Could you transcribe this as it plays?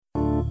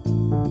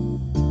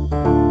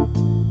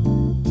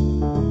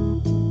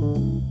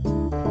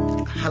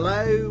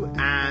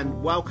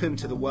Welcome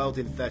to The World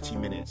in 30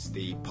 Minutes,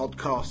 the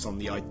podcast on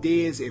the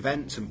ideas,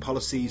 events and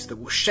policies that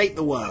will shape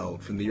the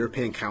world from the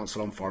European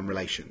Council on Foreign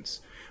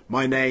Relations.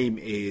 My name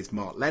is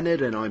Mark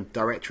Leonard and I'm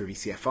Director of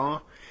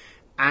ECFR,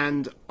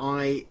 and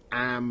I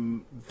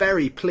am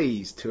very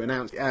pleased to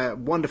announce a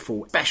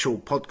wonderful special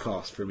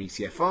podcast from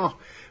ECFR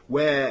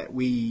where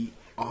we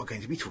are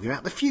going to be talking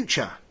about the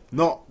future.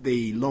 Not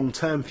the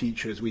long-term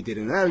future as we did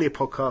in an earlier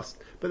podcast,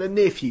 but the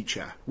near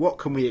future. What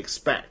can we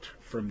expect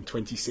from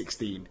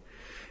 2016?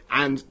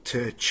 And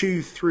to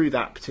chew through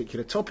that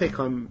particular topic,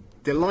 I'm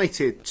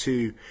delighted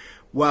to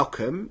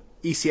welcome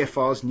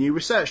ECFR's new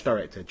research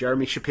director,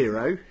 Jeremy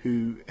Shapiro,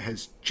 who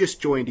has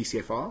just joined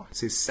ECFR.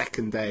 It's his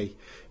second day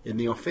in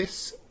the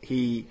office.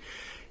 He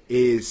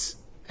is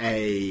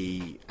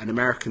an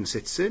American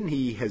citizen.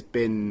 He has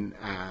been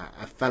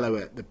a fellow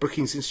at the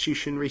Brookings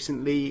Institution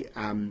recently,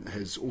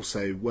 has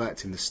also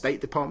worked in the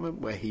State Department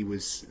where he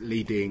was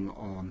leading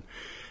on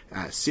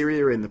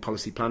Syria in the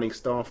policy planning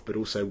staff, but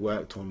also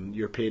worked on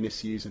European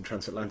issues and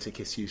transatlantic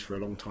issues for a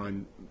long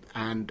time,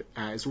 and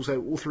is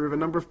also author of a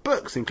number of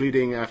books,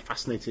 including a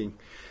fascinating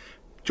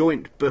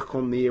joint book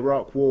on the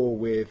Iraq War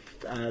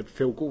with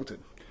Phil Gordon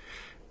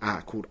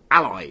called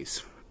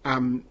Allies.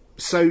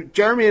 So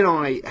Jeremy and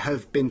I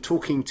have been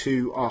talking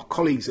to our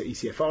colleagues at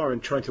ECFR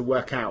and trying to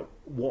work out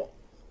what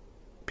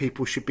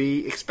people should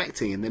be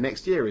expecting in the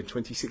next year, in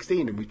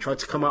 2016, and we tried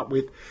to come up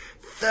with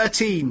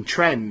 13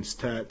 trends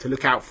to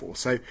look out for.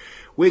 So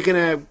we're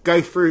going to go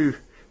through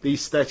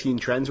these 13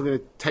 trends. We're going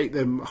to take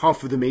them,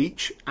 half of them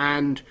each,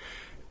 and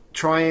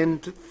try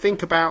and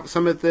think about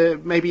some of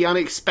the maybe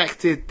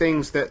unexpected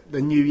things that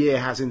the new year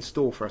has in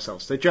store for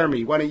ourselves. So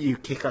Jeremy, why don't you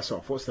kick us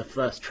off? What's the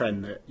first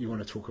trend that you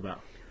want to talk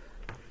about?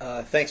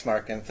 Thanks,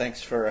 Mark, and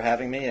thanks for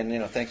having me,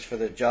 and thanks for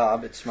the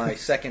job. It's my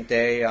second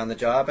day on the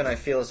job, and I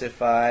feel as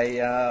if I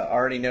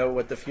already know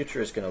what the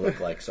future is going to look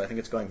like. So I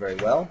think it's going very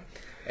well,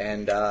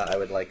 and I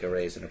would like a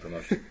raise and a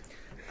promotion.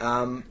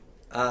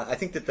 I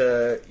think that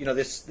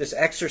this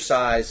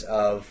exercise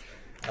of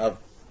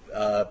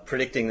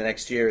predicting the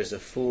next year is a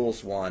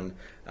fool's one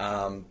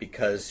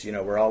because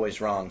we're always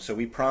wrong. So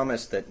we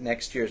promised that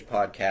next year's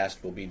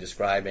podcast will be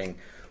describing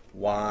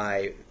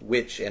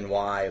which and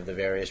why of the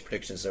various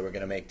predictions that we're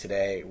going to make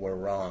today were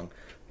wrong.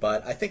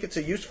 But I think it's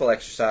a useful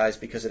exercise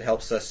because it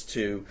helps us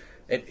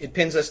it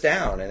pins us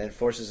down and it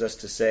forces us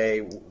to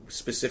say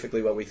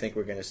specifically what we think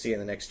we're going to see in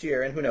the next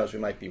year, and who knows, we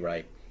might be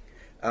right.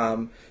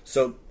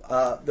 So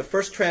the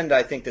first trend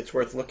I think that's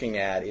worth looking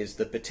at is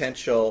the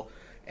potential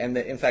and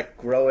the, in fact,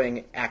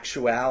 growing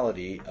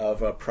actuality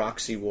of a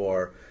proxy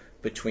war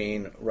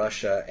between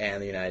Russia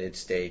and the United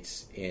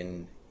States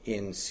in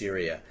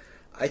Syria.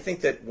 I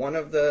think that one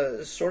of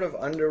the sort of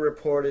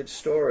underreported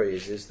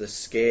stories is the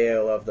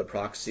scale of the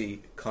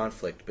proxy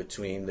conflict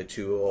between the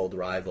two old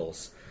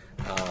rivals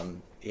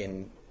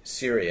in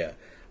Syria.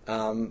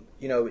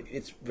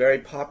 It's very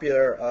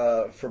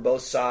popular for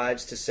both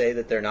sides to say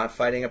that they're not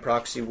fighting a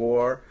proxy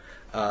war.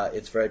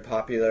 It's very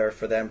popular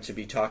for them to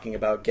be talking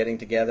about getting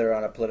together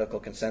on a political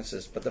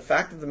consensus. But the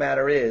fact of the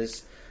matter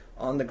is,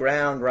 on the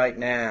ground right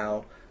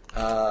now,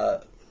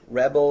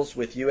 rebels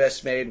with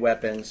U.S.-made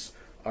weapons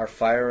are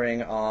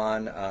firing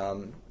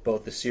on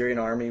both the Syrian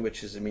army,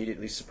 which is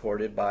immediately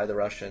supported by the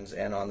Russians,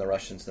 and on the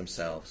Russians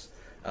themselves.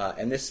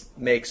 And this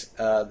makes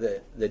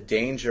the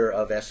danger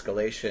of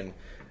escalation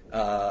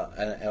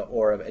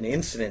or of an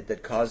incident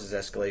that causes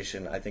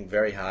escalation, I think,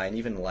 very high and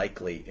even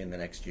likely in the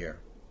next year.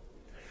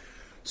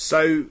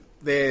 So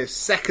the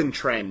second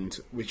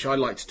trend, which I'd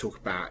like to talk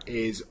about,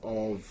 is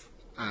of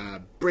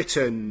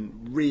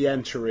Britain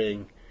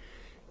re-entering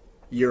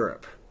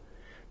Europe.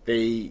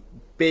 The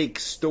big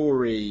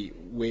story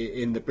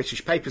in the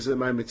British papers at the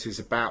moment is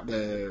about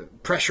the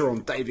pressure on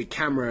David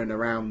Cameron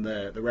around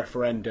the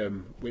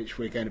referendum, which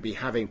we're going to be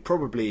having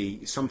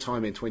probably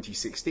sometime in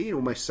 2016,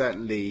 almost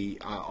certainly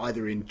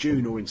either in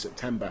June or in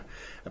September,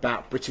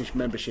 about British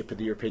membership of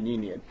the European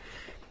Union.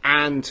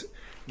 And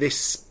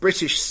this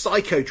British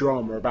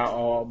psychodrama about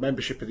our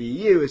membership of the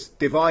EU has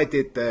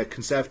divided the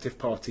Conservative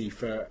Party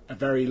for a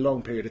very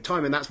long period of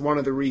time, and that's one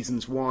of the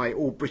reasons why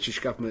all British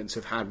governments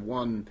have had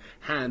one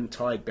hand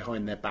tied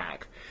behind their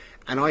back.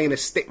 And I'm going to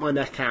stick my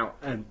neck out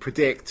and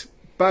predict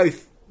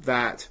both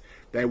that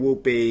there will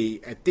be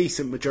a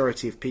decent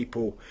majority of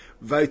people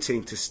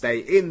voting to stay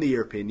in the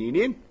European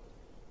Union,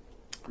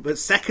 but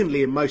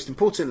secondly, and most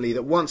importantly,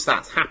 that once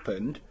that's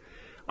happened,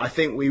 I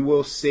think we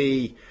will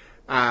see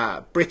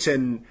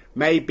Britain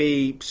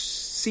maybe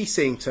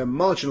ceasing to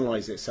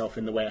marginalise itself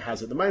in the way it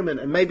has at the moment,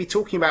 and maybe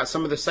talking about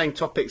some of the same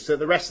topics that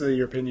the rest of the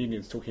European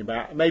Union is talking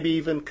about, maybe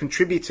even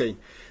contributing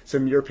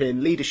some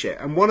European leadership.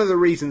 And one of the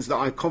reasons that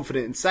I'm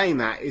confident in saying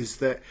that is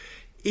that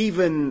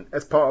even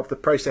as part of the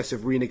process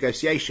of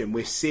renegotiation,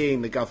 we're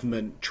seeing the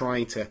government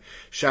trying to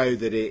show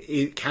that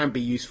it can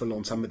be useful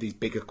on some of these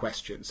bigger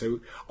questions. So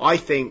I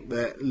think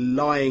that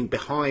lying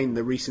behind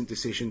the recent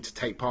decision to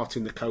take part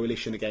in the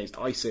coalition against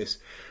ISIS,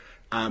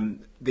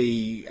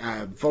 the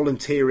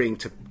volunteering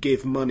to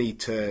give money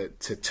to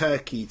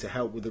Turkey to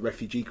help with the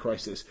refugee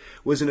crisis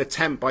was an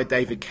attempt by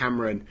David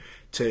Cameron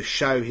to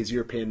show his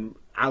European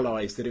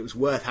allies that it was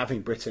worth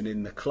having Britain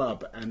in the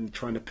club and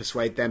trying to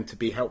persuade them to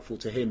be helpful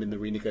to him in the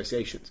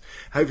renegotiations.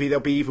 Hopefully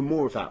there'll be even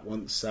more of that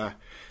once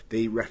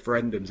the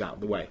referendum's out of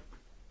the way.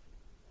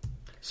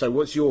 So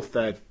what's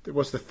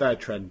the third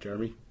trend,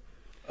 Jeremy?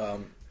 I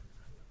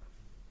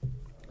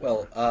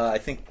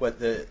think what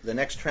the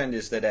next trend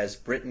is that as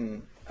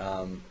Britain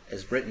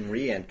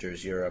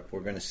re-enters Europe, we're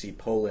going to see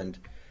Poland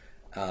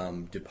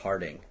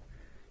departing.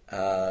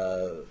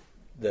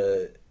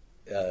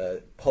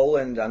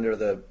 Poland under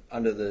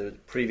the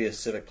previous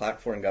Civic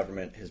Platform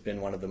government has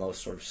been one of the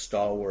most sort of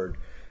stalwart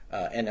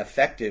and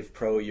effective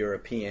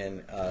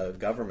pro-European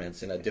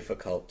governments in a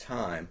difficult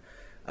time.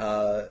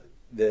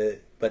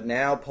 But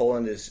now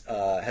Poland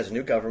has a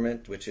new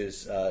government which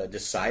is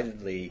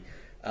decidedly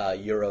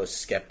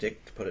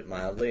Eurosceptic, to put it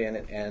mildly,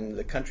 and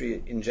the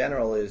country in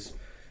general is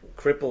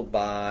crippled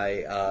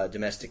by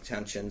domestic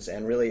tensions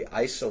and really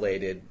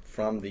isolated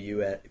from the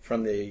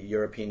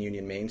European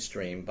Union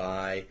mainstream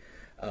by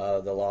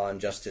the Law and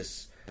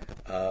Justice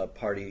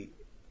Party,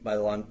 by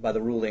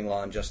the ruling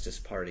Law and Justice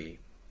Party.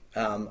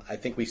 I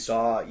think we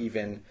saw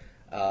even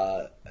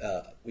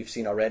we've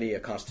seen already a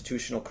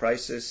constitutional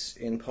crisis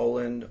in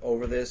Poland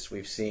over this.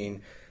 We've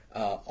seen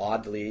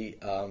oddly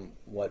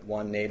what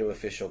one NATO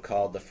official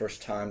called the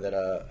first time that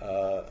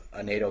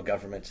a NATO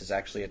government has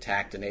actually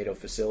attacked a NATO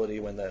facility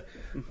when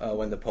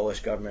the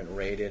Polish government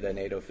raided a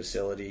NATO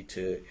facility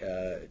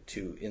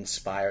to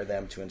inspire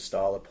them to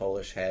install a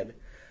Polish head.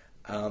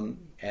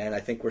 And I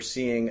think we're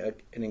seeing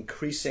an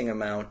increasing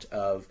amount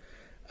of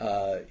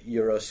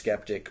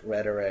Eurosceptic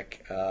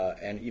rhetoric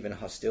and even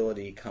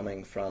hostility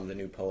coming from the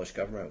new Polish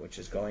government, which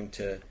is going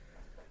to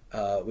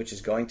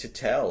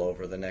tell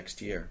over the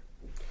next year.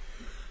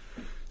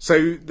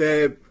 So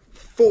the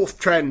fourth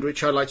trend,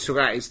 which I'd like to talk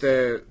about, is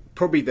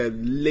probably the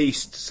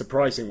least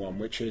surprising one,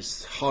 which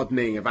is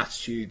hardening of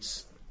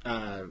attitudes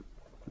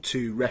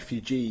to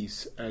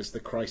refugees as the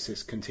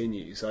crisis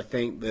continues. I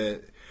think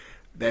that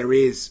there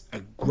is a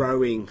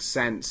growing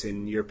sense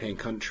in European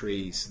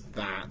countries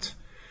that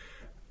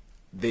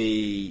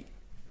the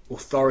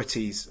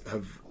authorities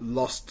have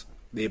lost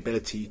the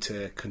ability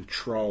to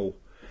control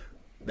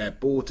their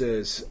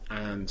borders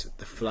and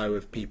the flow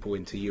of people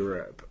into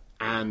Europe.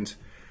 And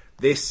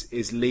this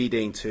is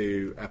leading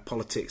to a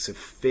politics of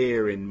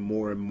fear in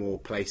more and more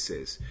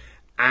places,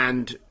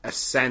 and a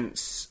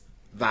sense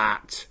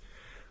that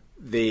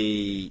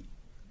the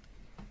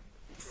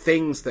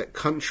things that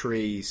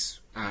countries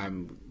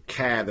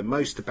care the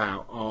most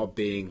about are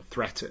being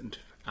threatened.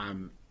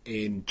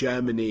 In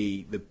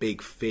Germany, the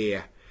big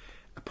fear,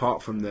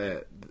 apart from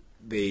the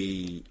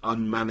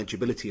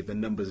unmanageability of the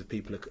numbers of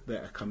people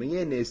that are coming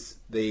in, is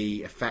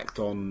the effect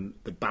on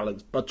the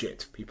balanced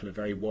budget. People are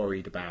very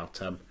worried about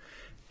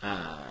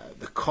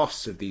the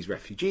costs of these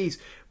refugees,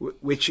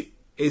 which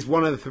is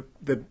one of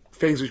the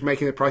things which are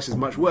making the prices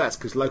much worse,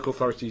 because local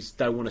authorities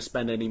don't want to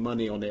spend any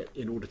money on it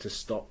in order to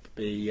stop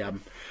their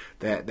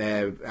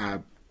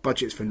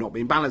budgets from not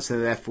being balanced,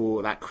 and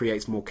therefore that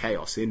creates more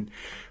chaos. In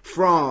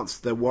France,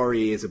 the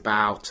worry is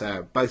about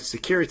both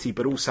security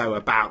but also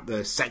about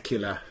the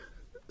secular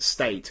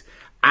state.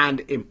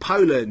 And in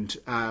Poland,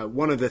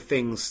 one of the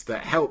things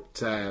that helped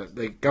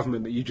the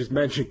government that you just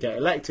mentioned get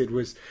elected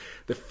was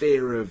the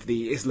fear of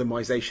the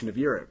Islamization of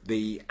Europe.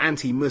 The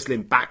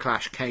anti-Muslim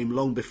backlash came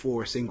long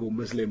before a single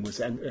Muslim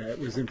was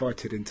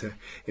invited into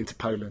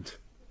Poland.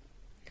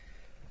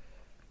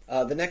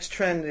 The next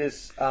trend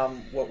is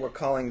what we're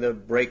calling the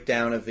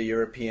breakdown of the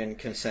European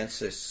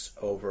consensus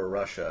over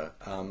Russia.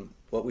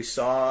 What we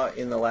saw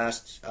in the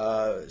last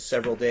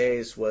several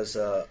days was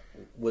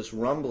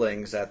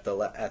rumblings at the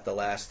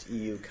last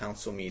EU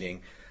Council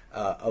meeting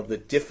of the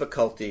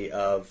difficulty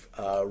of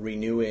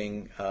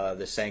renewing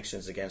the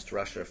sanctions against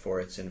Russia for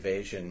its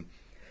invasion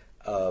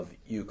of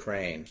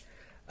Ukraine.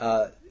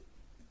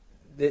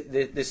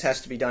 This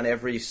has to be done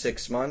every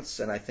 6 months,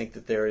 and I think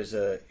that there is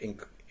a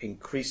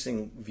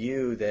increasing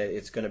view that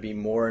it's going to be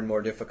more and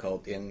more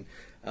difficult in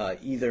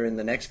either in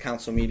the next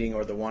council meeting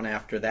or the one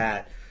after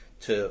that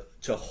to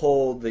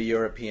hold the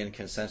European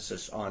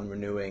consensus on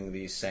renewing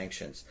these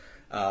sanctions.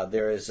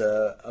 There is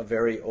a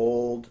very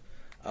old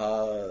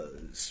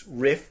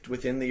rift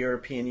within the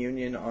European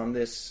Union on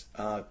this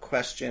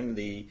question.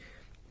 The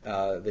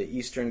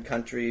eastern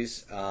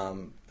countries,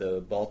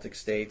 the Baltic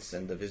states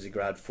and the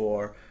Visegrad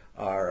Four,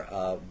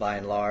 are by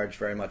and large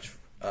very much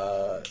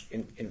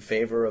in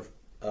favor of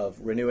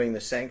renewing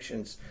the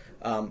sanctions.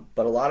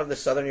 But a lot of the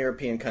southern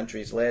European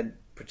countries, led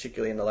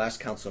particularly in the last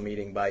council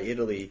meeting by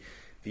Italy,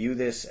 view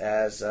this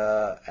as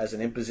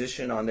an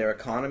imposition on their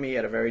economy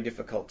at a very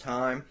difficult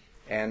time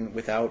and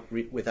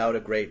without a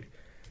great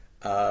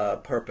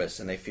purpose,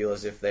 and they feel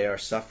as if they are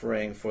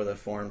suffering for the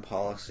foreign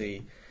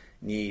policy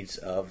needs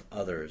of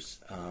others.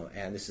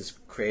 And this is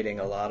creating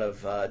a lot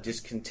of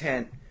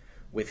discontent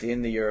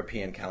within the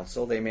European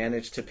Council. They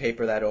managed to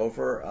paper that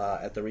over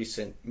at the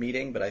recent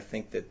meeting, but I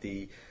think that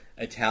the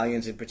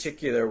Italians in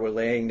particular were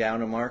laying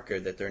down a marker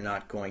that they're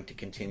not going to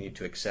continue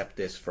to accept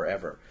this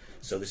forever.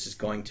 So this is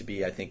going to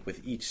be, I think,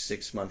 with each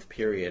 6-month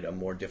period, a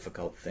more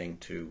difficult thing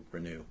to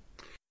renew.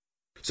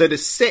 So the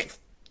sixth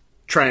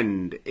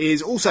trend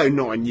is also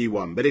not a new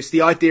one, but it's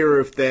the idea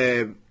of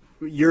the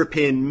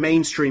European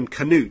mainstream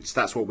canutes,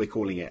 that's what we're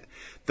calling it.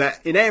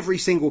 That in every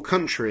single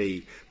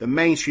country, the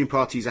mainstream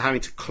parties are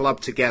having to club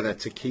together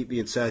to keep the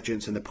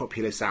insurgents and the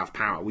populists out of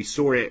power. We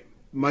saw it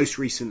most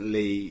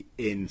recently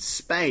in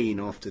Spain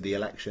after the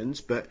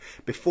elections, but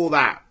before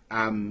that,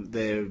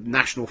 the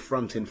National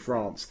Front in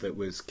France that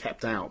was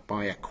kept out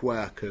by a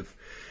quirk of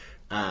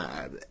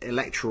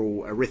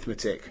electoral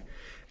arithmetic.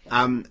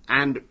 And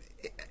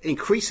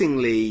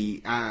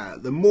increasingly,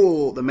 the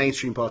more the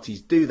mainstream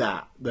parties do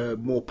that, the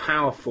more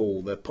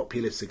powerful the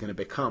populists are going to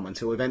become,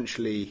 until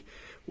eventually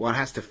one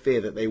has to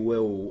fear that they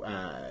will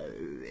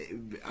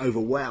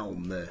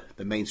overwhelm the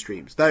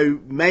mainstreams. Though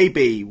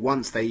maybe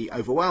once they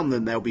overwhelm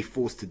them, they'll be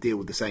forced to deal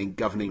with the same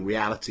governing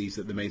realities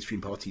that the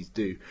mainstream parties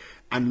do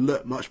and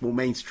look much more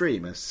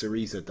mainstream, as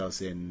Syriza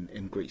does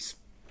in Greece.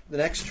 The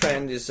next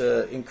trend is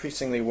an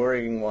increasingly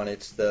worrying one.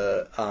 It's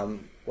the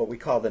what we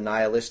call the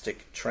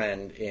nihilistic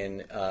trend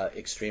in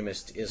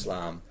extremist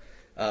Islam.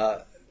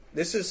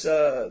 This is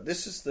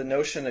the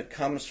notion that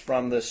comes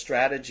from the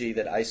strategy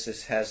that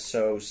ISIS has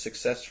so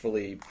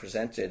successfully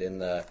presented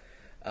in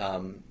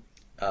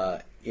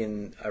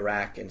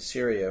Iraq and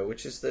Syria,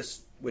 which is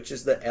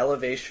the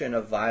elevation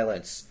of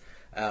violence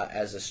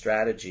as a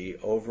strategy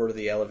over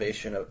the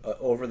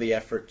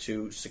effort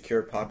to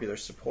secure popular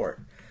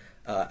support.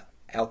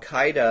 Al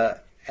Qaeda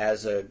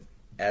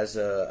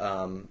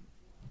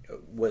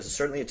was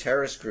certainly a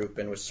terrorist group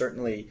and was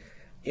certainly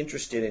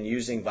interested in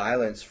using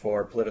violence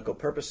for political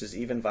purposes,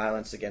 even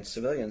violence against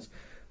civilians,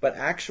 but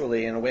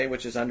actually, in a way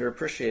which is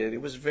underappreciated,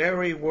 it was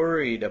very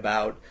worried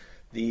about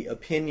the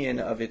opinion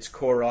of its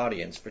core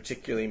audience,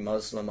 particularly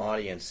Muslim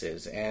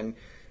audiences, and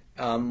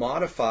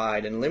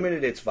modified and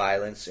limited its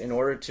violence in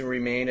order to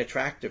remain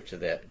attractive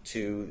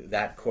to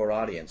that core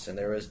audience. And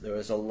there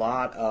was a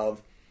lot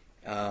of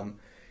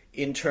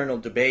internal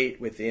debate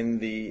within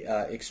the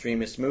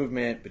extremist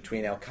movement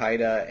between Al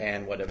Qaeda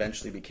and what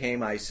eventually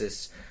became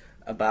ISIS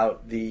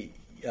about the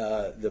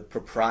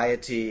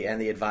propriety and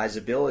the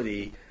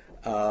advisability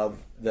of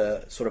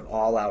the sort of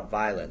all-out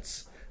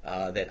violence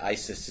that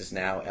ISIS is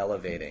now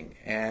elevating.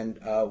 And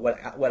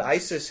what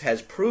ISIS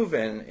has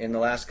proven in the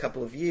last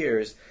couple of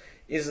years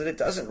is that it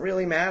doesn't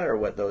really matter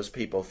what those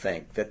people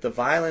think, that the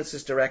violence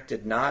is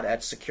directed not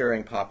at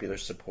securing popular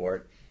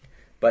support,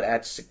 but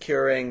at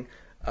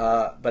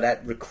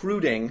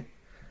recruiting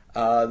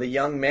the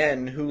young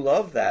men who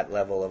love that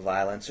level of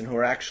violence and who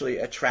are actually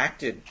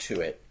attracted to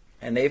it.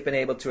 And they've been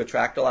able to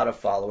attract a lot of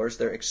followers.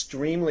 They're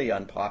extremely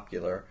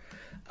unpopular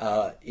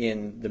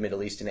in the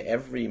Middle East, in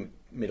every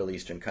Middle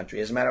Eastern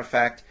country. As a matter of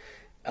fact,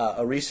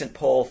 a recent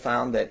poll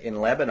found that in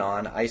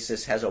Lebanon,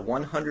 ISIS has a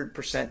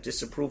 100%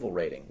 disapproval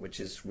rating, which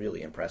is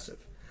really impressive.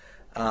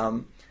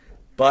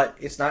 But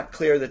it's not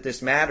clear that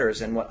this matters,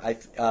 and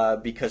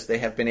because they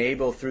have been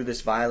able, through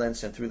this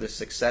violence and through the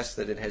success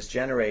that it has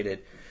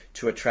generated,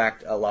 to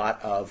attract a lot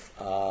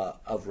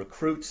of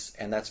recruits,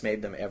 and that's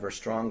made them ever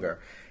stronger.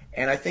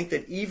 And I think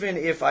that even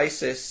if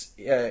ISIS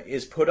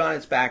is put on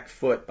its back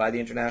foot by the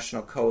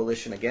international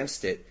coalition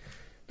against it,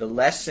 the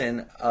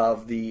lesson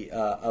of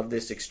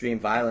this extreme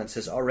violence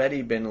has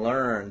already been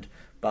learned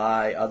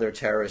by other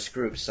terrorist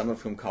groups, some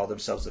of whom call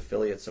themselves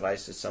affiliates of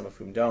ISIS, some of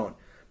whom don't.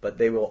 But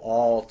they will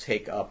all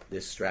take up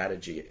this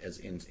strategy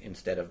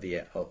instead of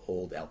the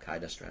old Al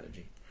Qaeda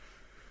strategy.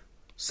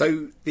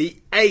 So the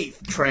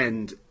eighth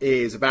trend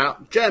is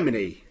about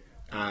Germany.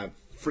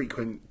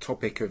 Frequent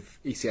topic of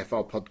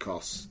ECFR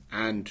podcasts,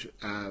 and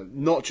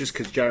not just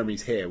because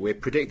Jeremy's here. We're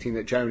predicting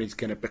that Germany's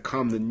going to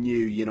become the new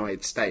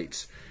United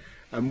States.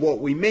 And what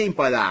we mean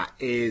by that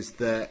is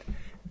that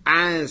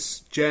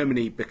as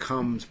Germany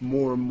becomes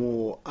more and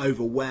more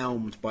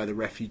overwhelmed by the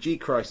refugee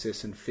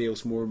crisis and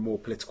feels more and more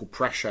political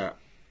pressure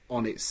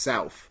on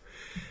itself,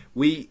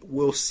 we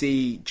will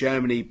see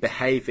Germany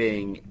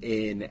behaving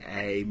in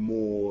a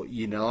more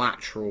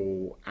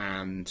unilateral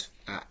and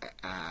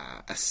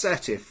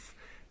assertive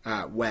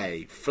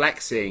way,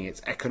 flexing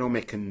its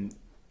economic and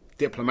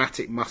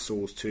diplomatic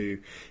muscles to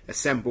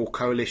assemble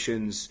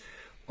coalitions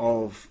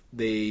of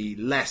the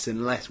less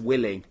and less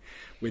willing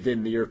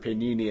within the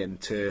European Union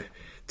to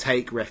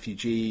take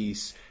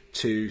refugees,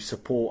 to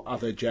support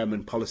other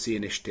German policy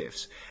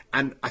initiatives.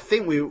 And I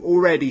think we're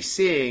already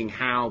seeing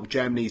how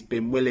Germany's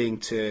been willing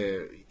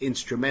to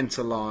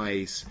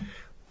instrumentalise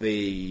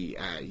the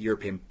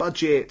European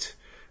budget,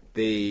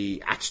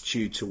 the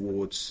attitude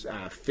towards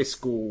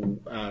fiscal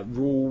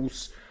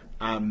rules,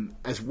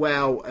 as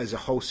well as a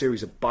whole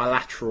series of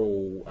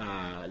bilateral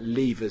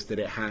levers that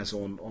it has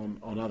on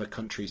other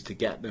countries to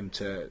get them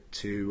to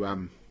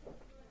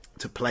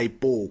play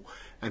ball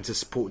and to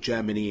support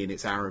Germany in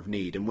its hour of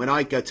need. And when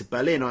I go to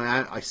Berlin,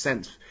 I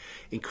sense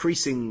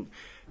increasing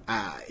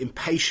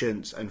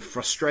impatience and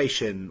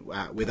frustration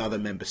with other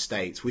member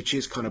states, which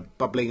is kind of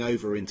bubbling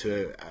over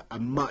into a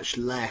much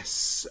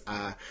less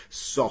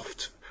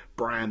soft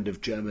brand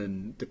of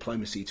German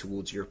diplomacy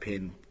towards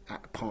European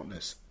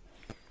partners.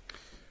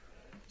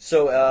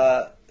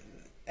 So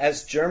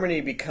as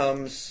Germany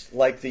becomes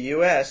like the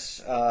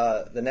U.S.,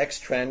 the next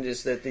trend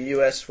is that the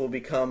U.S. will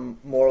become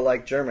more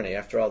like Germany.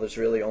 After all, there's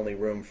really only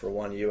room for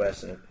one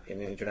U.S. in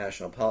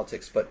international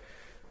politics. But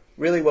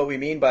really what we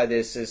mean by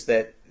this is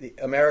that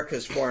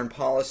America's foreign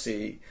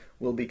policy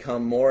will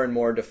become more and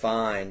more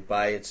defined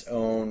by its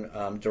own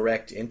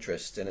direct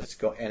interest and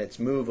its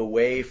move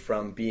away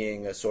from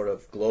being a sort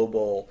of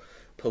global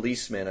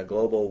policeman, a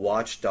global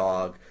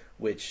watchdog,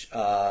 which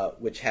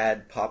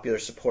had popular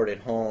support at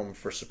home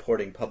for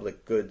supporting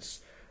public goods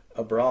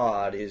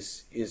abroad,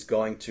 is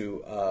going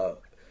to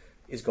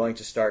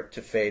start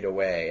to fade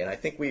away. And I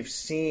think we've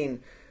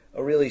seen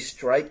a really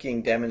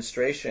striking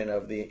demonstration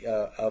of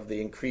the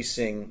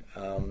increasing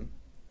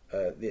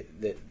of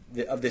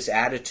this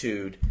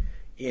attitude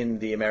in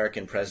the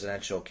American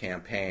presidential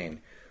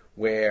campaign,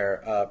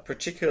 where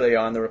particularly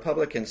on the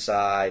Republican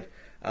side,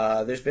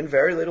 there's been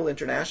very little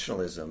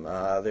internationalism.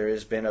 There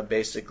has been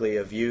basically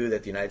a view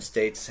that the United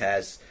States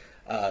has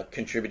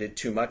contributed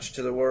too much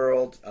to the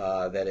world,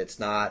 that it's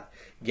not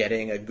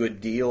getting a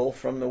good deal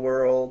from the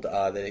world,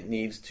 that it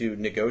needs to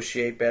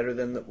negotiate better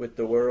with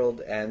the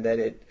world, and that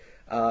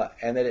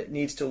it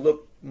needs to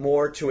look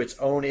more to its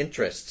own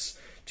interests,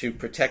 to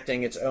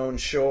protecting its own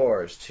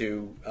shores,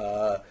 to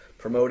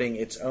promoting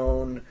its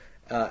own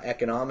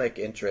economic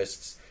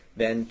interests,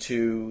 than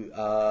to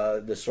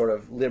the sort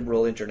of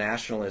liberal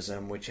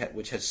internationalism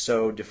which has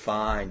so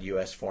defined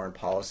U.S. foreign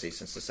policy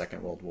since the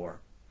Second World War.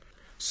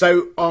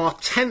 So our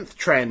 10th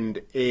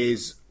trend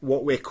is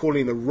what we're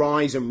calling the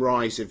rise of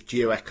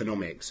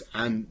geoeconomics.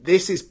 And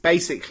this is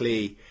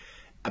basically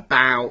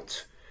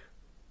about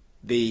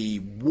the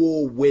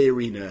war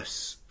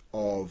weariness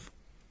of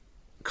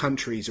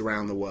countries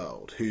around the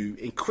world who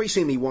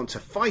increasingly want to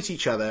fight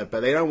each other,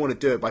 but they don't want to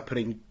do it by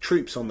putting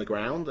troops on the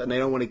ground, and they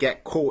don't want to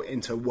get caught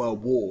into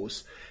world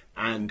wars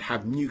and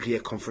have nuclear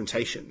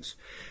confrontations.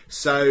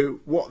 So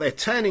what they're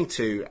turning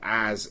to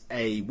as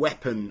a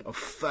weapon of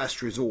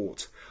first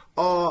resort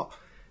are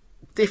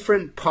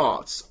different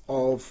parts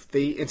of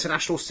the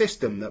international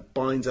system that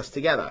binds us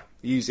together,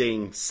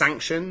 using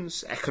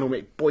sanctions,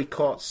 economic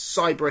boycotts,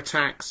 cyber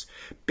attacks,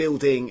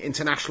 building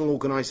international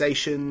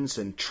organizations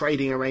and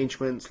trading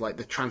arrangements like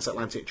the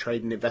Transatlantic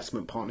Trade and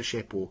Investment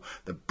Partnership, or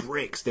the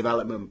BRICS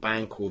Development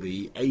Bank, or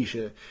the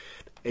Asia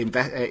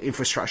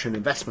Infrastructure and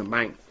Investment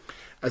Bank,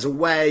 as a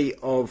way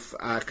of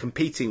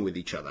competing with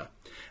each other.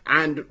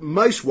 And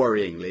most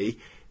worryingly,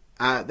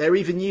 they're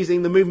even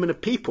using the movement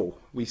of people.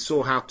 We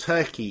saw how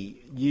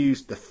Turkey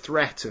used the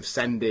threat of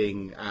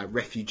sending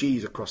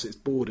refugees across its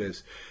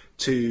borders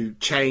to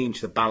change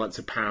the balance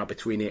of power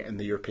between it and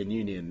the European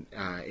Union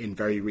in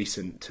very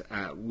recent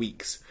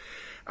weeks.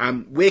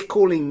 We're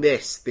calling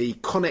this the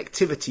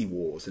connectivity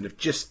wars, and have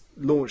just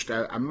launched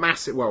a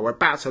massive, well, we're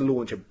about to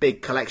launch a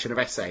big collection of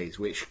essays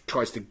which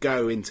tries to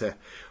go into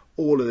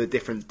all of the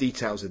different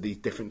details of these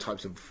different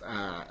types of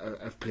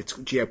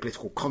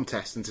geopolitical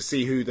contests, and to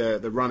see who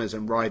the runners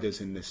and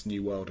riders in this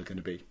new world are going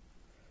to be.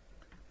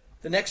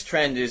 The next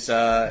trend is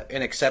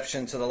an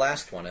exception to the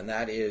last one, and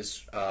that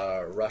is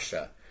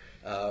Russia.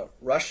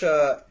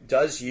 Russia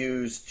does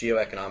use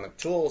geoeconomic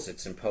tools.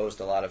 It's imposed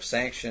a lot of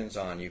sanctions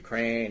on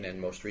Ukraine and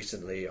most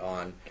recently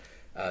on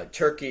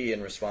Turkey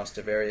in response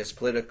to various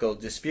political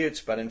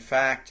disputes, but in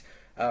fact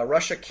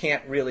Russia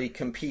can't really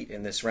compete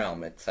in this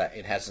realm.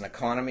 It has an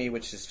economy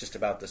which is just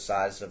about the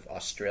size of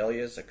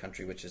Australia's, a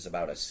country which is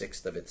about a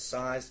sixth of its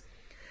size,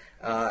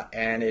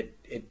 and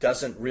it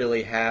doesn't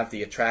really have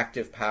the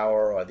attractive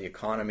power or the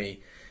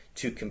economy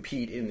to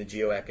compete in the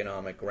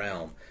geoeconomic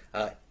realm.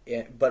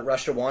 But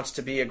Russia wants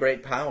to be a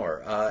great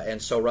power,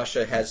 and so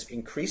Russia has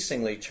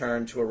increasingly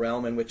turned to a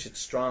realm in which it's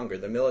stronger,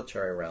 the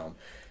military realm.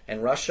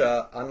 And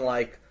Russia,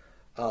 unlike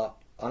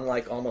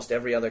almost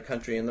every other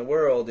country in the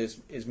world,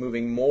 is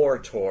moving more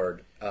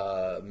toward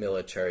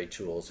military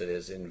tools. It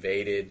has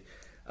invaded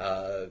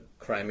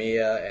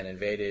Crimea and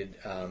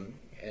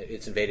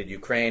it's invaded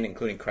Ukraine,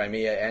 including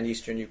Crimea and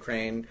eastern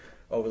Ukraine,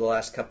 over the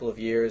last couple of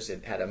years.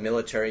 It had a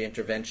military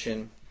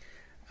intervention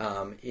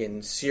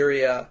in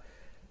Syria.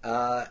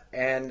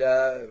 And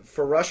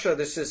for Russia,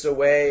 this is a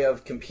way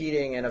of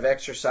competing and of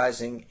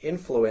exercising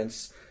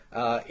influence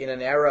in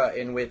an era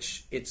in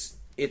which its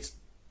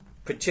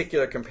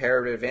particular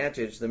comparative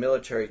advantage, the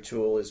military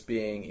tool, is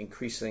being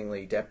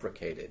increasingly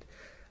deprecated.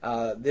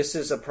 This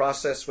is a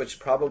process which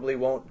probably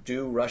won't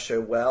do Russia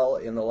well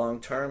in the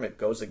long term. It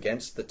goes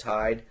against the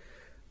tide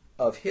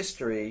of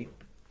history,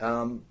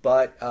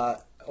 but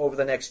over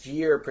the next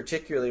year,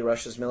 particularly,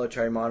 Russia's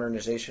military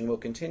modernization will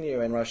continue,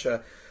 and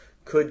Russia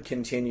could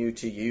continue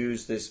to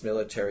use this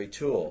military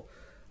tool.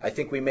 I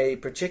think we may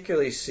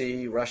particularly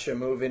see Russia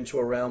move into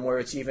a realm where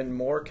it's even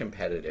more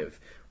competitive,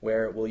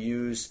 where it will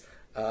use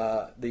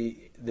the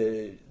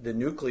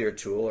nuclear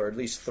tool, or at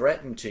least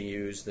threaten to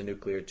use the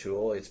nuclear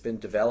tool. It's been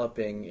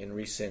developing in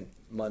recent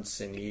months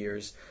and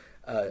years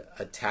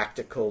a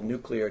tactical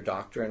nuclear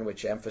doctrine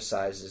which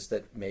emphasizes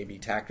that maybe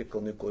tactical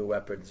nuclear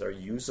weapons are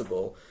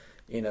usable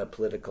in a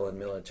political and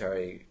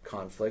military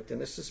conflict. And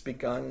this has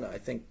begun, I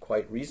think,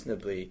 quite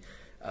reasonably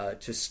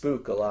to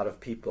spook a lot of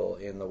people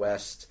in the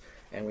West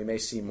and we may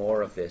see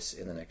more of this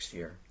in the next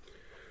year.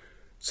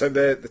 So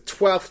the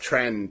 12th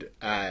trend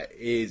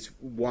is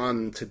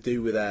one to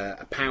do with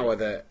a power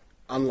that,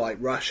 unlike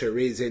Russia,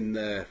 is in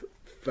the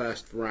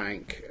first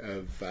rank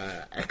of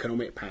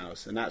economic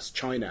powers, and that's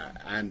China.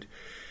 And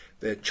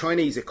the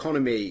Chinese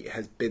economy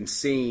has been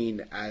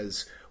seen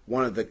as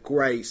one of the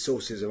great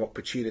sources of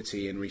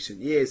opportunity in recent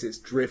years. It's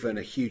driven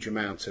a huge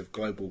amount of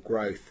global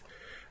growth.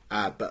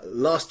 But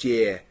last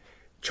year,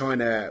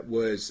 China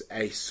was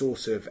a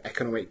source of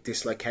economic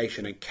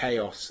dislocation and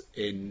chaos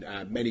in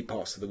many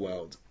parts of the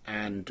world.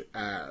 And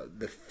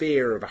the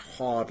fear of a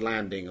hard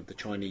landing of the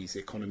Chinese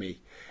economy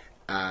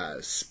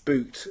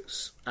spooked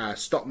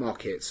stock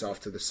markets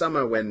after the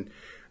summer, when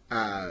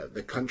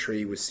the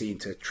country was seen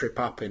to trip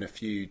up in a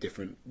few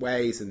different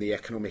ways, and the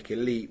economic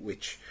elite,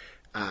 which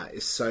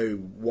is so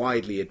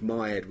widely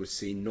admired, was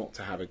seen not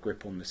to have a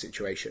grip on the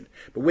situation.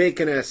 But we're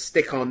going to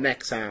stick our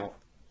necks out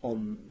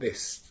on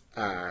this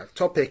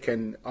topic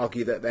and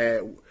argue that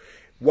there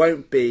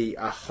won't be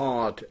a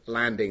hard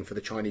landing for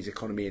the Chinese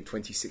economy in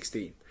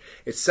 2016.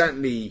 It's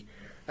certainly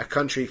a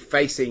country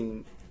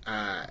facing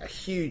a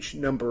huge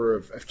number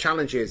of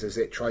challenges as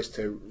it tries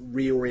to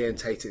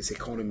reorientate its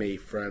economy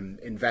from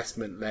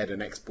investment-led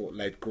and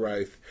export-led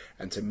growth,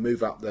 and to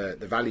move up the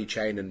value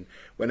chain. And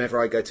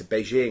whenever I go to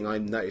Beijing, I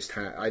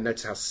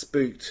notice how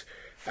spooked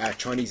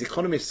Chinese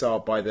economists are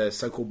by the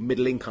so-called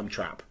middle-income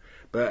trap.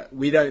 But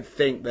we don't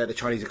think that the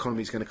Chinese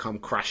economy is going to come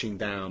crashing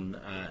down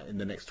in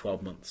the next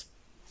 12 months.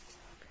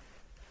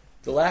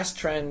 The last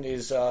trend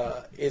is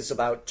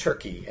about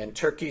Turkey and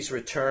Turkey's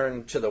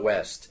return to the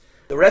West.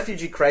 The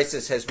refugee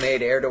crisis has made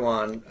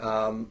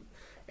Erdogan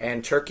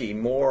and Turkey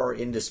more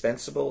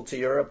indispensable to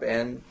Europe,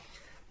 and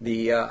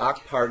the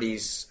AK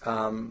Party's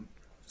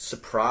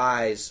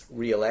surprise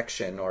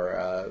re-election,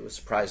 or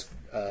surprise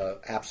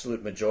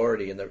absolute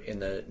majority in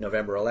the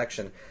November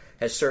election,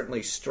 has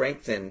certainly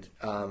strengthened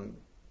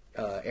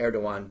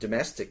Erdogan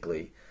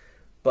domestically.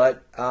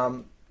 But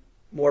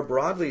more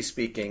broadly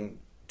speaking,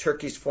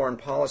 Turkey's foreign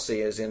policy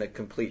is in a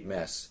complete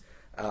mess.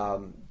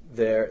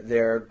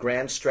 Their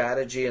grand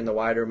strategy in the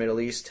wider Middle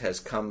East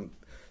has come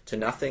to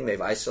nothing. They've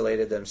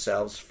isolated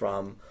themselves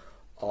from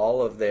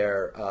all of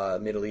their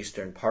Middle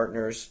Eastern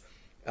partners.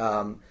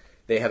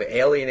 They have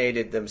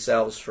alienated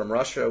themselves from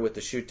Russia with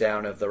the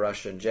shoot-down of the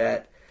Russian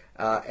jet.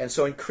 And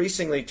so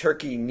increasingly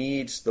Turkey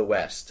needs the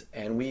West.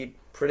 And we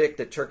predict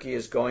that Turkey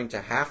is going to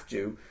have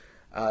to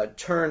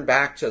turn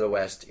back to the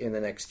West in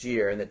the next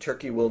year, and that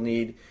Turkey will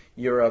need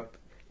Europe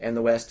and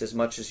the West as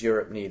much as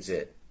Europe needs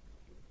it.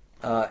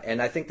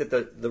 And I think that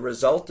the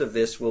result of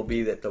this will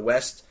be that the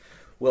West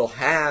will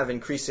have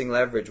increasing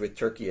leverage with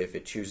Turkey if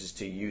it chooses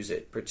to use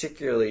it,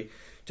 particularly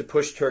to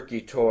push Turkey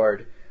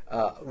toward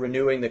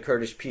renewing the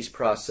Kurdish peace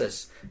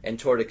process and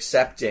toward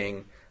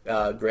accepting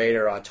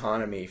greater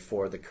autonomy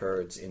for the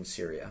Kurds in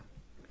Syria.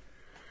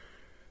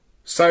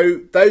 So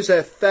those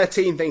are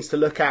 13 things to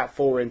look out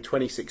for in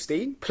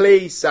 2016.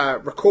 Please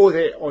record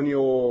it on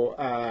your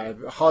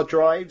hard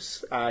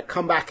drives.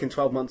 Come back in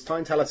 12 months'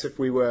 time. Tell us if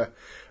we were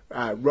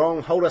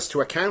wrong. Hold us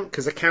to account,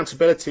 because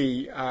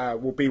accountability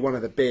will be one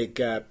of the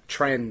big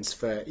trends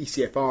for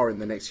ECFR in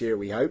the next year,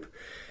 we hope.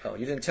 Oh,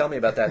 you didn't tell me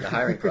about that in the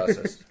hiring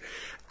process.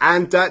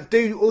 And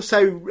do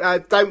also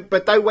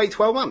don't wait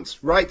 12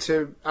 months. Write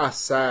to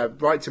us,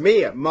 write to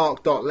me at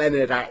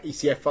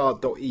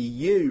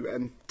mark.leonard@ecfr.eu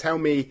and tell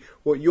me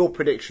what your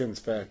predictions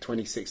for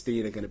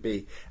 2016 are going to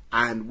be,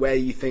 and where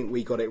you think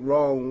we got it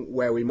wrong,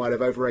 where we might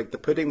have over-egged the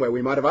pudding, where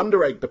we might have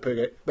under-egged the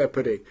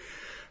pudding.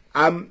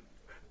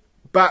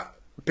 But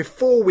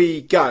before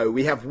we go,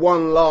 we have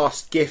one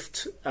last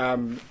gift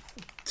to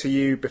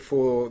you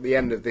before the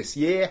end of this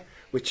year,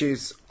 which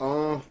is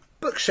our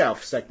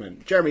bookshelf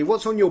segment. Jeremy,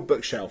 what's on your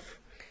bookshelf?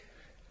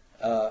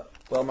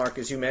 Well, Mark,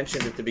 as you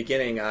mentioned at the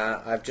beginning,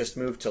 I've just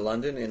moved to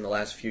London in the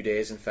last few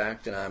days, in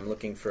fact, and I'm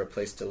looking for a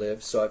place to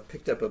live. So I've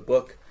picked up a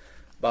book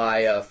by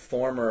a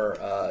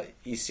former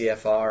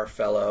ECFR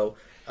fellow,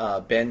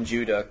 Ben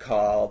Judah,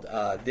 called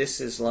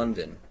This is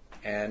London.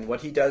 And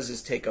what he does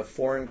is take a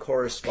foreign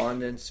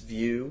correspondent's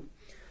view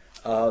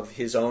of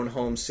his own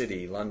home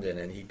city, London,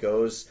 and he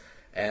goes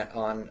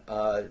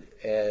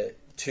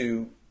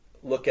to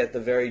look at the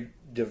very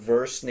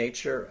diverse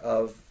nature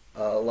of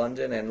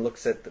London, and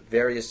looks at the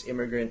various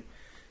immigrant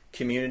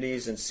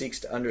communities, and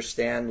seeks to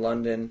understand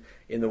London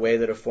in the way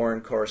that a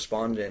foreign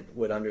correspondent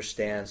would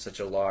understand such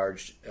a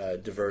large,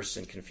 diverse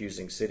and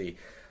confusing city.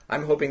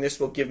 I'm hoping this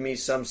will give me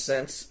some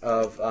sense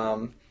of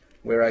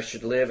where I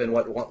should live and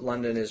what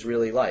London is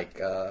really like,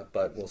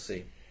 but we'll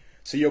see.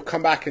 So you'll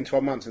come back in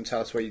 12 months and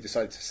tell us where you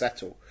decide to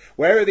settle.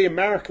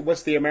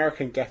 What's the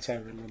American ghetto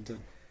in London?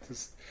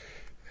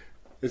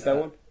 Is there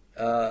one?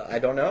 I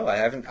don't know. I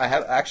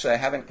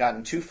haven't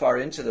gotten too far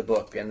into the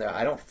book, and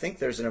I don't think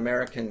there's an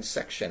American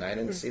section. I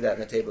didn't see that in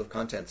the table of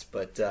contents,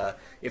 but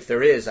if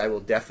there is, I will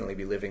definitely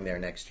be living there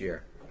next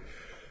year.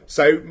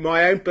 So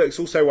my own book's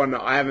also one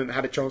that I haven't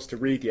had a chance to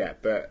read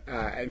yet, but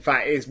in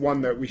fact is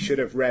one that we should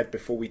have read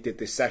before we did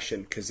this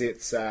session, because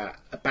it's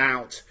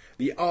about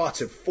the art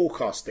of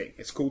forecasting.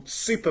 It's called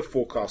Super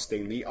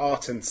Forecasting, the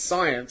Art and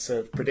Science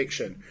of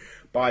Prediction,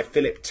 by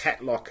Philip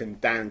Tetlock and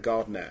Dan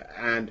Gardner.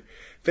 And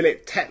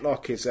Philip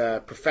Tetlock is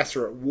a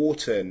professor at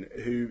Wharton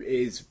who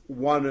is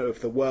one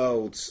of the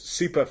world's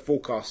super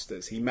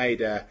forecasters. He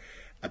made a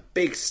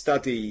big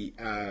study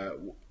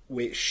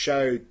which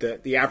showed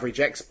that the average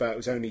expert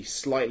was only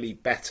slightly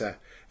better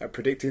at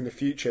predicting the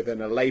future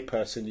than a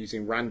layperson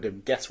using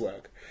random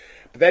guesswork.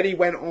 But then he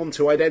went on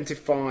to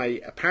identify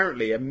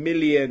apparently a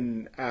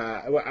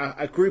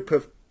group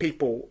of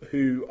people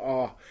who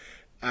are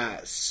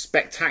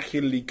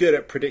spectacularly good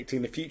at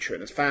predicting the future,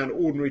 and has found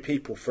ordinary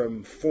people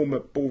from former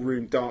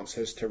ballroom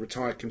dancers to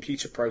retired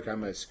computer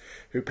programmers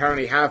who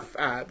apparently have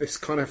this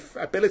kind of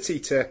ability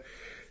to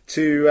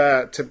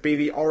be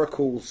the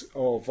oracles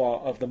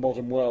of the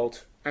modern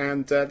world.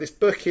 And this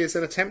book is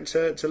an attempt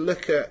to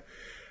look at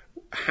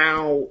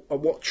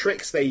what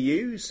tricks they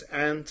use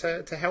and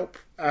to help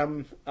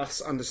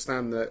us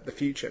understand the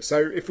future. So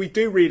if we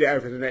do read it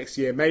over the next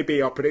year,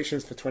 maybe our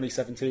predictions for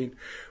 2017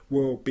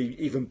 will be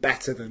even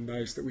better than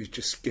those that we've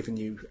just given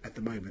you at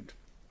the moment.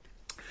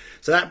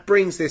 So that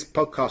brings this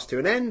podcast to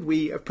an end.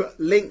 We have put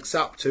links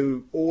up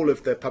to all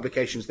of the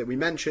publications that we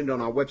mentioned on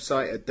our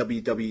website at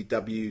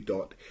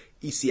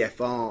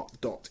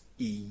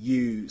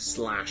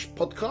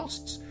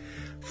www.ecfr.eu/podcasts.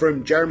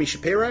 From Jeremy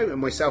Shapiro and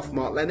myself,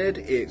 Mark Leonard,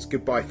 it's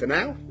goodbye for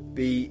now.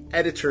 The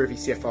editor of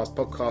ECFR's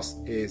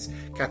podcast is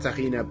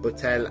Katarina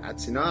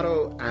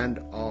Botel-Atzinaro, and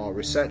our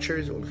researcher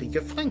is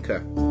Ulrike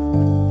Franke.